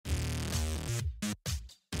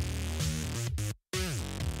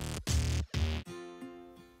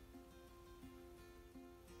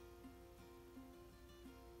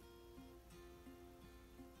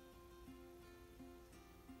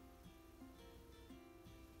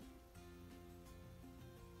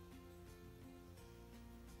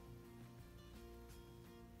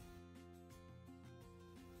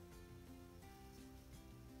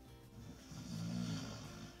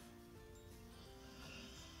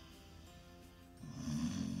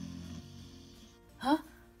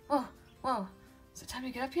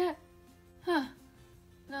time to get up yet? Huh.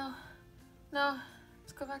 No. No.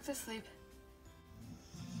 Let's go back to sleep.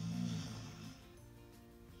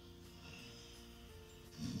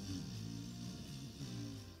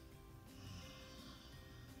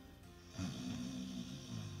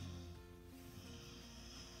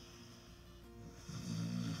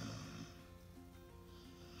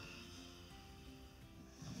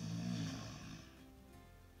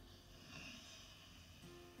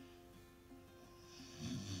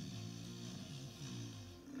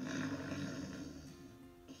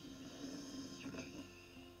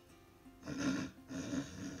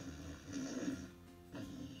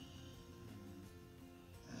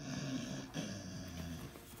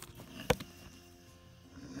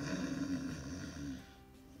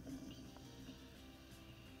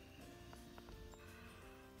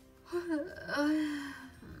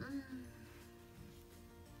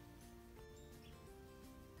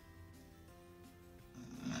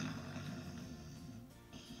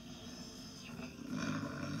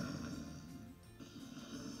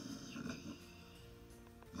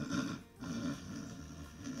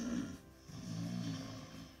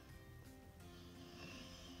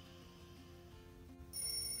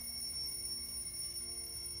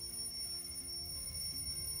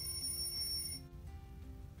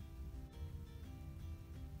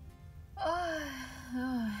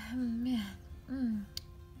 Oh, man.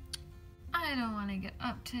 I don't want to get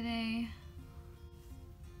up today.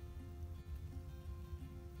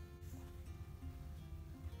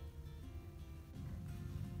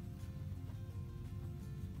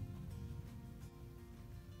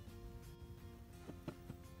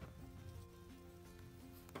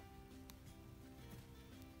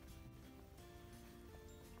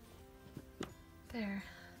 There,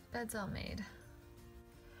 bed's all made.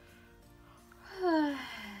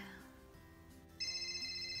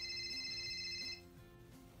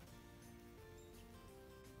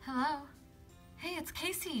 Hello? Hey, it's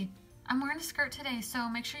Casey. I'm wearing a skirt today, so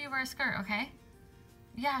make sure you wear a skirt, okay?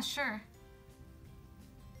 Yeah, sure.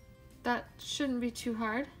 That shouldn't be too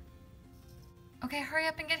hard. Okay, hurry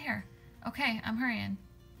up and get here. Okay, I'm hurrying.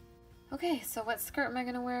 Okay, so what skirt am I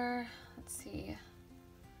gonna wear? Let's see.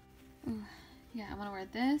 Ooh, yeah, I'm gonna wear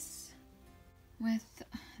this with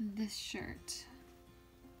this shirt.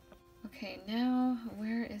 Okay, now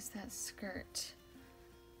where is that skirt?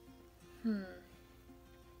 No,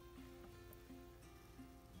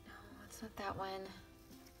 it's not that one.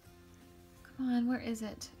 Come on, where is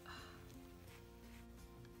it?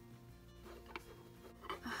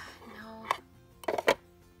 No.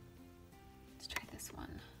 Let's try this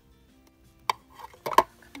one.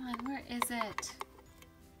 Come on, where is it?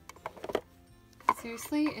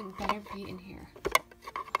 Seriously, it better be in here.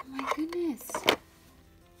 Oh my goodness.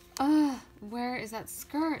 Where is that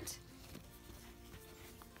skirt?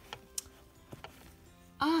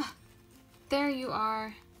 There you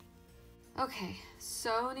are. Okay,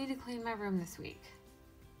 so need to clean my room this week.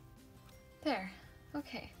 There,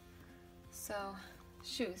 okay. So,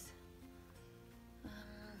 shoes.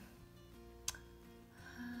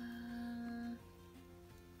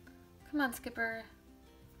 Come on, Skipper.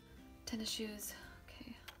 Tennis shoes.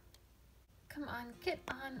 Okay. Come on, get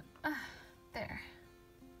on. There.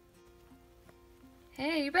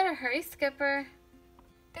 Hey, you better hurry, Skipper.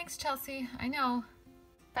 Thanks, Chelsea. I know.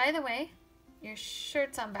 By the way, your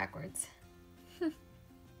shirt's on backwards.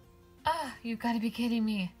 You've got to be kidding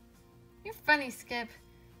me. You're funny, Skip.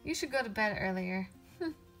 You should go to bed earlier.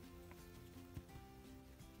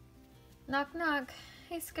 Knock, knock.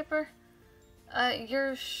 Hey, Skipper.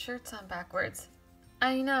 Your shirt's on backwards.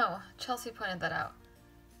 I know. Chelsea pointed that out.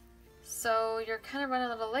 So you're kind of running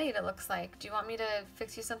a little late, it looks like. Do you want me to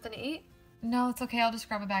fix you something to eat? No, it's okay. I'll just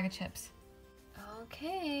grab a bag of chips.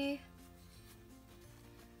 Okay.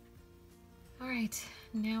 Alright,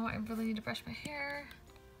 now I really need to brush my hair.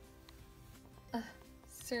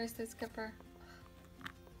 Seriously, Skipper.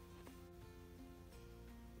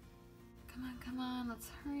 Come on, let's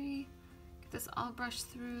hurry. Get this all brushed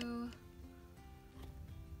through.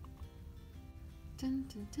 Dun,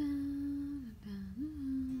 dun, dun, dun,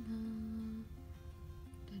 dun,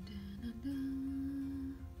 dun, dun,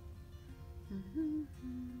 dun, dun.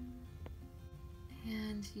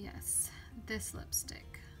 And yes, this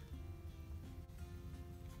lipstick.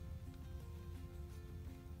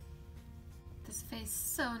 This face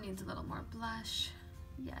so needs a little more blush.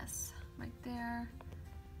 Yes, right there.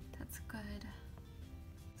 That's good.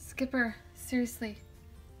 Skipper, seriously,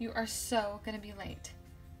 you are so gonna be late.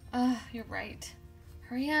 You're right.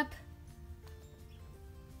 Hurry up.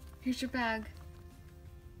 Here's your bag.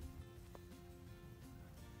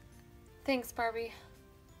 Thanks, Barbie.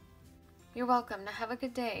 You're welcome. Now have a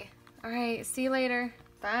good day. All right, see you later.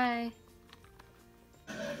 Bye.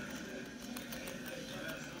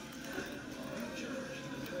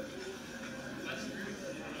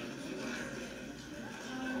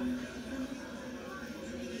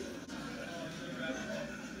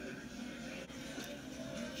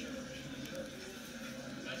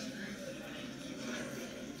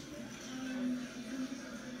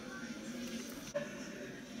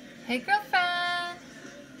 Hey, girlfriend.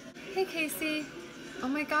 Hey, Casey. Oh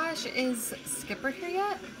my gosh, is Skipper here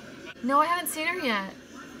yet? No, I haven't seen her yet.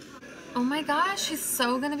 Oh my gosh, she's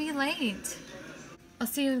so gonna be late. I'll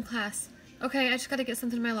see you in class. Okay, I just gotta get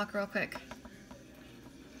something in my locker real quick.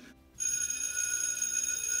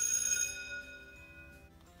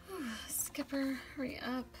 Skipper, hurry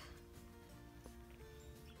up.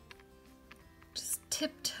 Just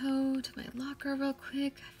tiptoe to my locker real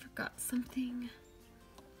quick. I forgot something.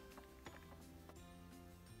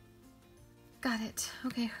 Got it.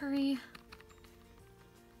 Okay, hurry.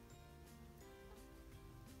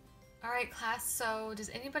 All right, class, so does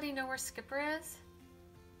anybody know where Skipper is?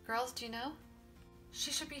 Girls, do you know?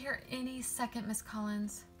 She should be here any second, Miss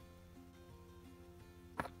Collins.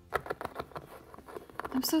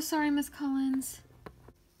 I'm so sorry, Miss Collins.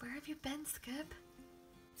 Where have you been, Skip?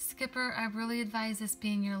 Skipper, I really advise this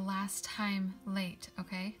being your last time late,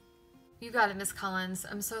 okay? You got it, Miss Collins.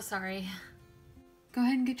 I'm so sorry. Go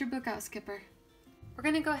ahead and get your book out, Skipper. We're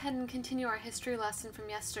gonna go ahead and continue our history lesson from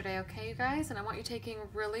yesterday, okay, you guys? And I want you taking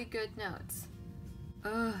really good notes.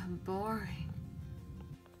 Ugh, boring.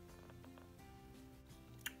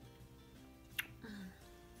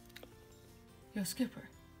 Yo, Skipper.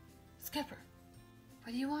 Skipper.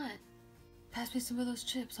 What do you want? Pass me some of those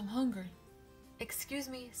chips. I'm hungry. Excuse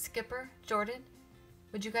me, Skipper, Jordan.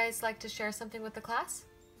 Would you guys like to share something with the class?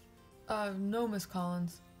 No, Miss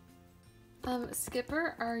Collins.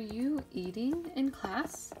 Skipper, are you eating in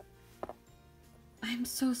class? I'm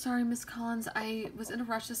so sorry, Miss Collins. I was in a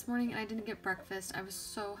rush this morning and I didn't get breakfast. I was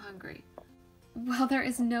so hungry. Well, there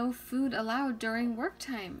is no food allowed during work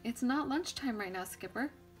time. It's not lunchtime right now,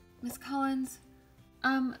 Skipper. Miss Collins,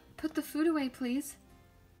 put the food away, please.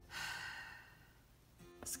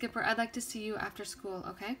 Skipper, I'd like to see you after school,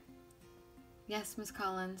 okay? Yes, Miss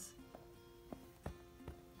Collins.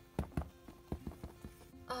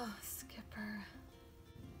 Oh, Skipper.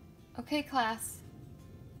 Okay, class.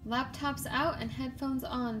 Laptops out and headphones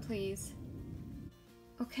on, please.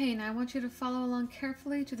 Okay, now I want you to follow along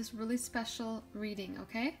carefully to this really special reading,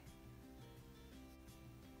 okay?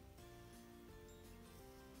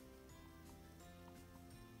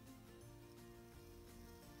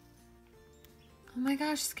 Oh my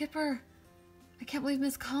gosh, Skipper. I can't believe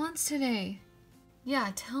Miss Collins today.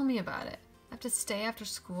 Yeah, tell me about it. I have to stay after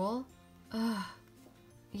school? Ugh.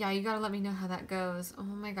 Yeah, you gotta let me know how that goes. Oh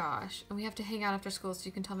my gosh. And we have to hang out after school so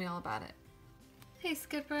you can tell me all about it. Hey,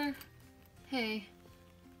 Skipper. Hey.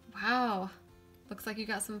 Wow. Looks like you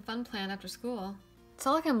got some fun planned after school. It's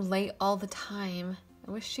not like I'm late all the time.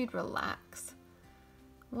 I wish she'd relax.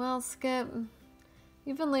 Well, Skip,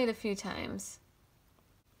 you've been late a few times.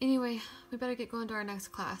 Anyway, we better get going to our next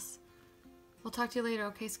class. We'll talk to you later,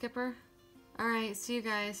 okay, Skipper? Alright, see you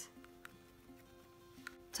guys.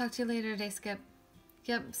 Talk to you later today, Skip.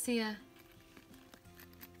 Yep, see ya.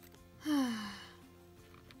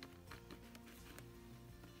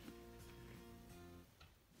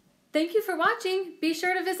 Thank you for watching. Be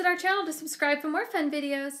sure to visit our channel to subscribe for more fun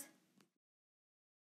videos.